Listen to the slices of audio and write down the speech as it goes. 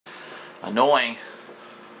Annoying.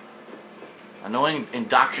 Annoying,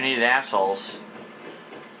 indoctrinated assholes.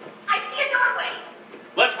 I see a doorway.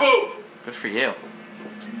 Let's move. Good for you.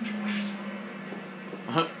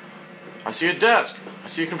 I see a desk. I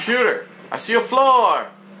see a computer. I see a floor.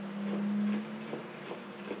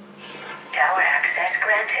 Tower access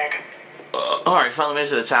granted. Alright, finally made it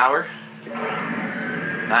to the tower.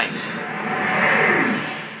 Nice.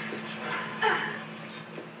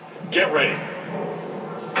 Get ready.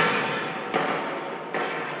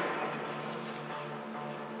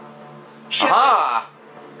 Aha!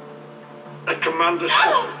 Commander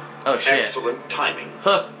Shepard. Oh shit. Excellent timing.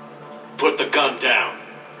 Huh. Put the gun down.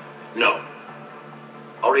 No.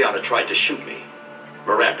 Oriana tried to shoot me.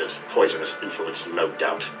 Miranda's poisonous influence, no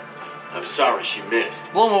doubt. I'm sorry she missed.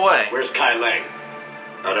 Blow him away. Where's Kai Lang?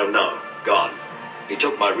 I don't know. Gone. He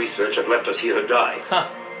took my research and left us here to die. Huh.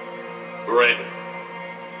 Miranda,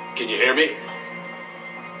 can you hear me?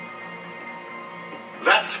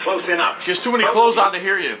 That's close enough. She has too many clothes on to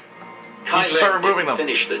hear you. You Kai should start Lang removing didn't them.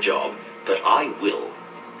 finish the job, but I will.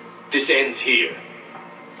 This ends here.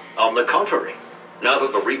 On the contrary, now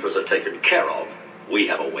that the Reapers are taken care of, we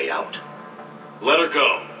have a way out. Let her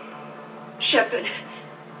go. Shepard,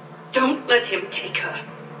 don't let him take her.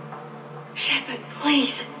 Shepard,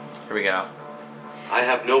 please. Here we go. I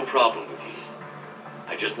have no problem with you.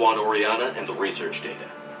 I just want Oriana and the research data.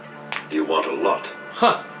 You want a lot.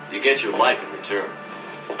 Huh. You get your life in return.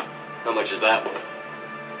 How much is that worth?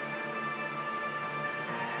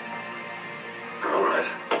 All right.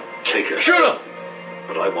 Take her. Shoot him!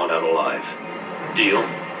 But I want out alive. Deal?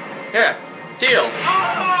 Yeah. Deal.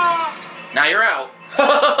 Now you're out.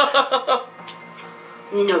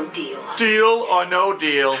 No deal. Deal or no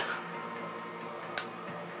deal?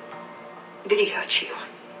 Did he hurt you?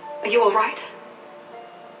 Are you alright?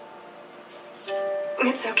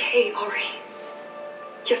 It's okay, Ori.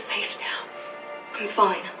 You're safe now. I'm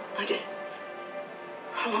fine.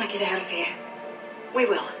 I want to get out of here. We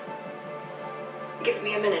will. Give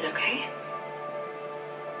me a minute, okay?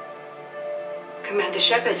 Commander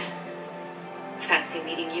Shepard. Fancy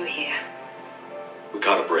meeting you here. We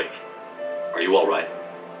caught a break. Are you all right?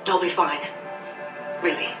 I'll be fine.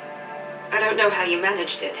 Really. I don't know how you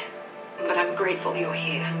managed it, but I'm grateful you're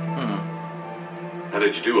here. How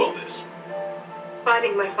did you do all this?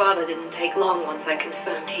 Finding my father didn't take long once I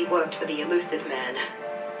confirmed he worked for the elusive man.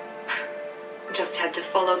 Just had to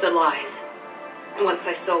follow the lies. Once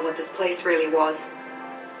I saw what this place really was,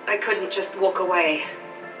 I couldn't just walk away.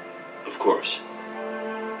 Of course.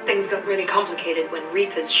 Things got really complicated when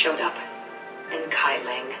Reapers showed up. And Kai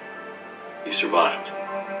Lang. You survived.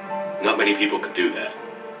 Not many people could do that.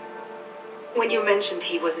 When you mentioned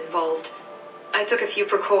he was involved, I took a few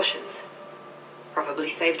precautions. Probably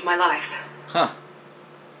saved my life. Huh.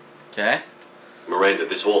 Okay. Miranda,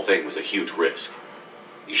 this whole thing was a huge risk.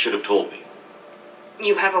 You should have told me.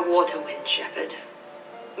 You have a war to win, Shepard.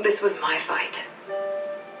 This was my fight.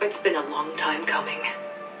 It's been a long time coming.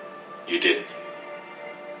 You did it.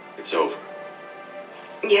 It's over.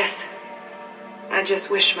 Yes. I just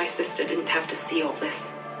wish my sister didn't have to see all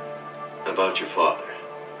this. About your father.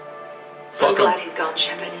 I'm glad he's gone,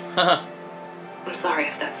 Shepard. I'm sorry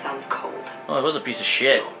if that sounds cold. Oh, it was a piece of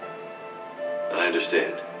shit. I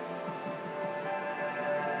understand.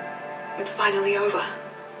 It's finally over.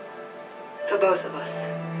 For both of us.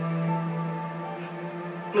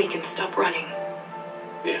 We can stop running.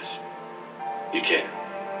 Yes. You can.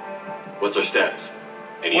 What's our status?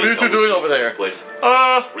 Any What are you two intel doing on over this there? place?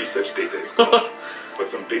 Research data is gone, but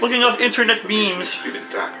some basic Looking up internet information memes. is still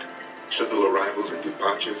intact. Shuttle arrivals and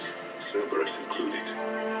departures, Cerberus included.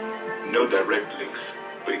 No direct links,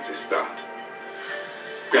 but it's a start.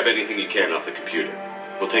 Grab anything you can off the computer.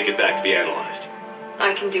 We'll take it back to be analyzed.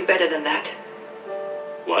 I can do better than that.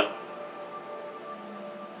 What?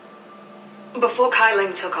 Before Kai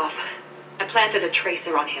Lang took off, I planted a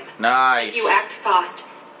tracer on him. Nice. If you act fast,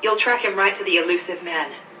 you'll track him right to the elusive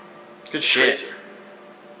man. Good shit. Tracer.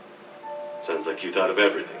 Sounds like you thought of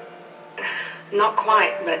everything. Not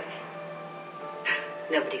quite, but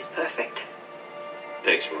nobody's perfect.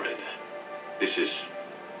 Thanks, Miranda. This is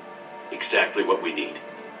exactly what we need.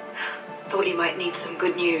 Thought you might need some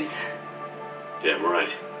good news. Damn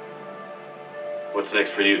right. What's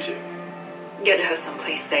next for you two? Get her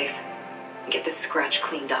someplace safe. Get this scratch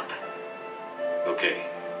cleaned up. Okay.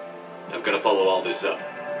 I've got to follow all this up.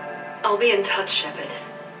 I'll be in touch, Shepard.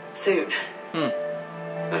 Soon.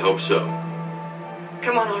 I hope so.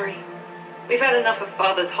 Come on, Ori. We've had enough of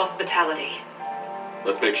Father's hospitality.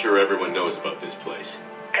 Let's make sure everyone knows about this place.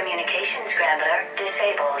 Communication scrambler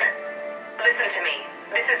disabled. Listen to me.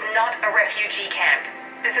 This is not a refugee camp.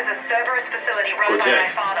 This is a Cerberus facility run by my Cortez,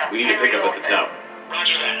 father. we need to pick up at the tower.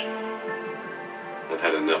 Roger that. I've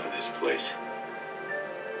had enough of this place.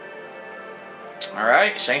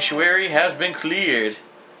 Alright, Sanctuary has been cleared.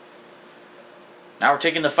 Now we're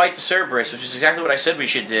taking the fight to Cerberus, which is exactly what I said we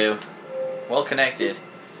should do. Well connected.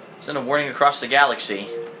 Send a warning across the galaxy.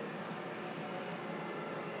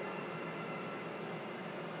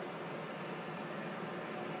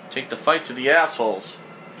 Take the fight to the assholes.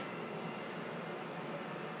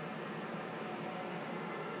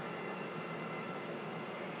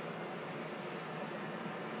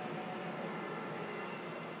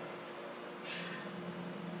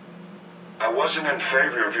 I wasn't in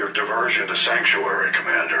favor of your diversion to Sanctuary,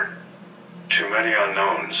 Commander. Too many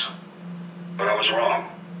unknowns. But I was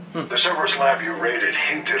wrong. The Cerberus lab you raided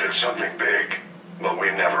hinted at something big, but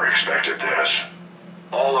we never expected this.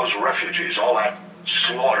 All those refugees, all that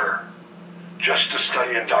slaughter, just to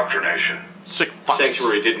study indoctrination. Sick fucks.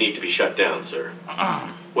 Sanctuary did need to be shut down, sir.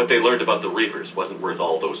 What they learned about the Reapers wasn't worth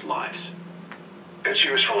all those lives. It's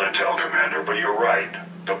useful intel, Commander, but you're right.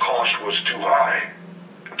 The cost was too high.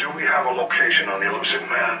 Do we have a location on the elusive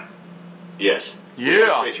man? Yes.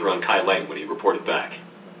 Yeah. Tracer on Kai Lang when he reported back.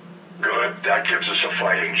 Good. That gives us a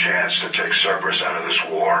fighting chance to take Cerberus out of this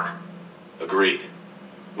war. Agreed.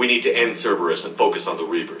 We need to end Cerberus and focus on the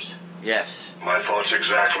Reapers. Yes. My thoughts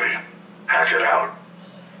exactly. Hack it out.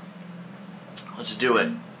 Let's do it.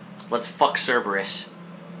 Let's fuck Cerberus.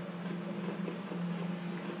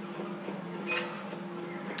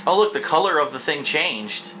 Oh look, the color of the thing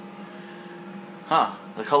changed. Huh.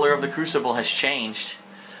 The color of the crucible has changed.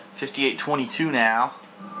 5822 now.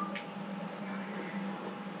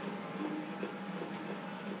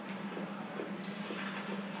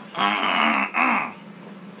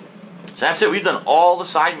 So that's it. We've done all the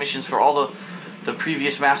side missions for all the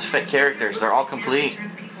previous Mass Effect characters. They're all complete.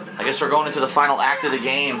 I guess we're going into the final act of the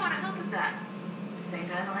game. Same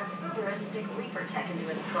guy who let Cerberus stick Reaper tech into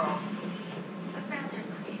his skull. Those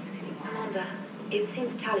bastards aren't human anymore. Commander, it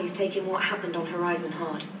seems Tally's taking what happened on Horizon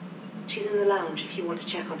hard. She's in the lounge if you want to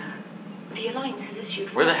check on her. The Alliance has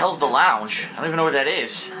issued... Where the hell's the lounge? I don't even know where that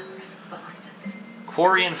is. Cerberus bastards.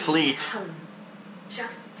 Quarian Fleet.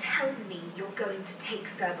 Just tell me you're going to take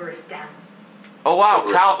Cerberus down. Oh wow,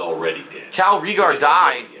 Cerberus is already dead. Cal Regar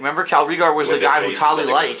died. Remember, Cal Regar was the guy who Tali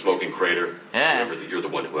liked. Smoking crater. Yeah. Remember that you're the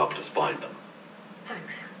one who helped us find them.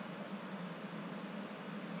 Thanks.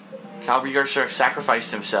 Cal Regar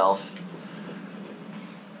sacrificed himself.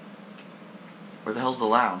 Where the hell's the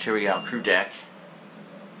lounge? Here we go, crew deck.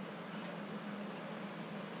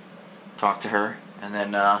 Talk to her, and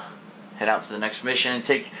then head out to the next mission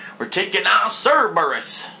and we're taking on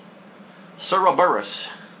Cerberus. Cerberus.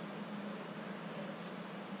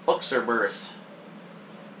 Fuck Cerberus.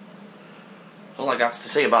 That's all I got to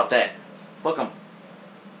say about that. Fuck him.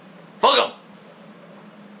 Fuck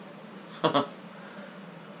him!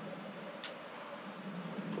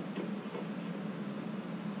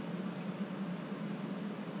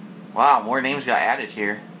 Wow, more names got added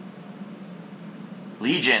here.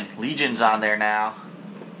 Legion. Legion's on there now.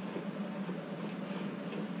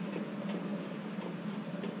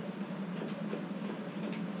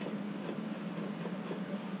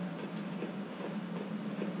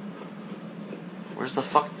 Where's the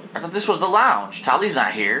fuck? I thought this was the lounge. Tali's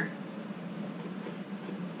not here.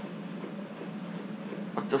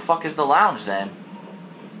 What the fuck is the lounge then?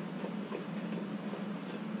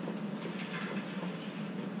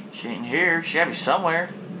 She ain't here. She gotta be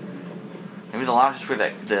somewhere. Maybe the lounge is where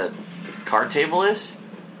the card table is?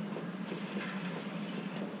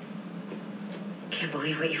 Can't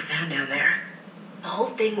believe what you found down there. The whole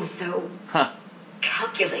thing was so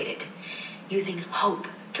calculated, using hope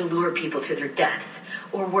to lure people to their deaths,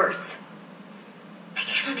 or worse. I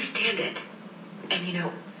can't understand it. And you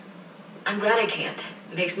know, I'm glad I can't.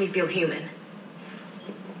 It makes me feel human.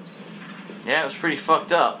 Yeah, it was pretty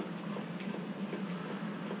fucked up.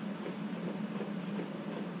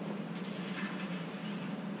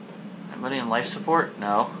 Anybody in life support?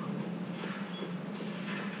 No.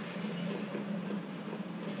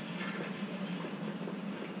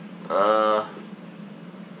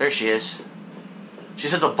 There she is.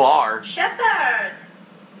 She's at the bar. Shepard!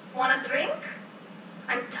 Want a drink?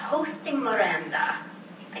 I'm toasting Miranda,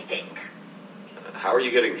 I think. How are you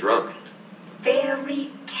getting drunk? Very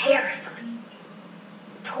carefully.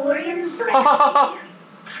 Torian brandy,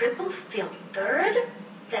 triple filtered,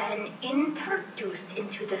 then introduced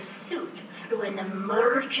into the suit through an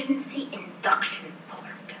emergency induction port.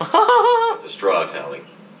 It's a straw, Tally.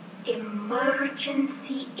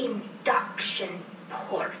 Emergency induction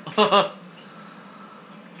port.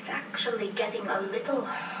 Fact actually getting a little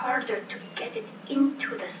harder to get it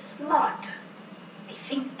into the slot. I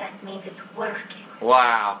think that means it's working.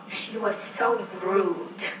 Wow. She was so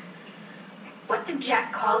rude. What did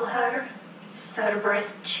Jack call her?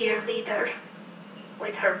 Cerberus cheerleader?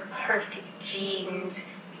 With her perfect genes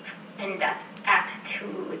and that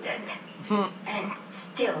attitude and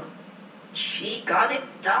still, she got it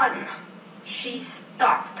done. She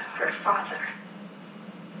stopped her father.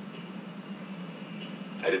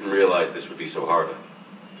 I didn't realize this would be so hard on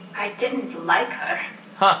you. I didn't like her.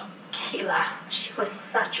 Huh. Keela, she was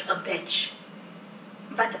such a bitch.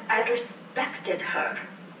 But I respected her.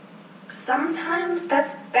 Sometimes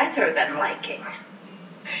that's better than liking.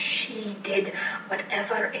 She did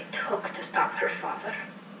whatever it took to stop her father.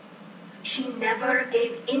 She never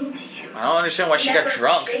gave in to him. I don't understand why she got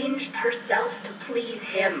drunk. Never changed herself to please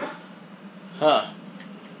him. Huh.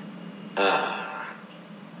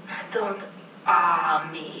 Don't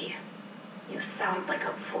me. You sound like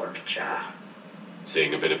a Vorcha.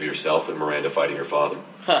 Seeing a bit of yourself in Miranda fighting your father?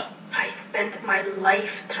 Huh. I spent my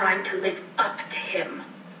life trying to live up to him.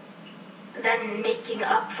 Then making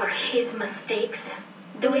up for his mistakes.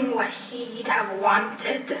 Doing what he'd have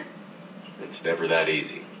wanted. It's never that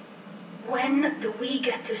easy. When do we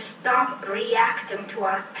get to stop reacting to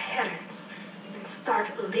our parents and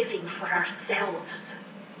start living for ourselves?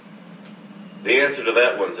 The answer to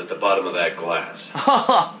that one's at the bottom of that glass.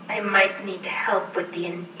 I might need help with the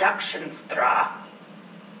induction straw.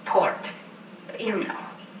 Port. You know.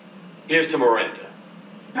 Here's to Miranda.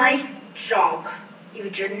 Nice job,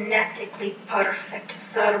 you genetically perfect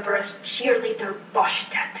Cerberus cheerleader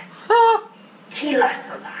Boschtet. Kila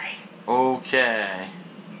Solai. Okay.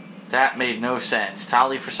 That made no sense.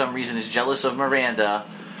 Tali, for some reason, is jealous of Miranda,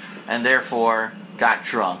 and therefore got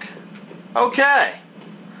drunk. Okay.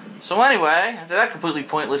 So anyway, after that completely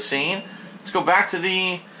pointless scene, let's go back to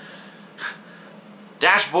the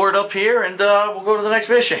dashboard up here, and we'll go to the next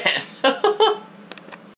mission.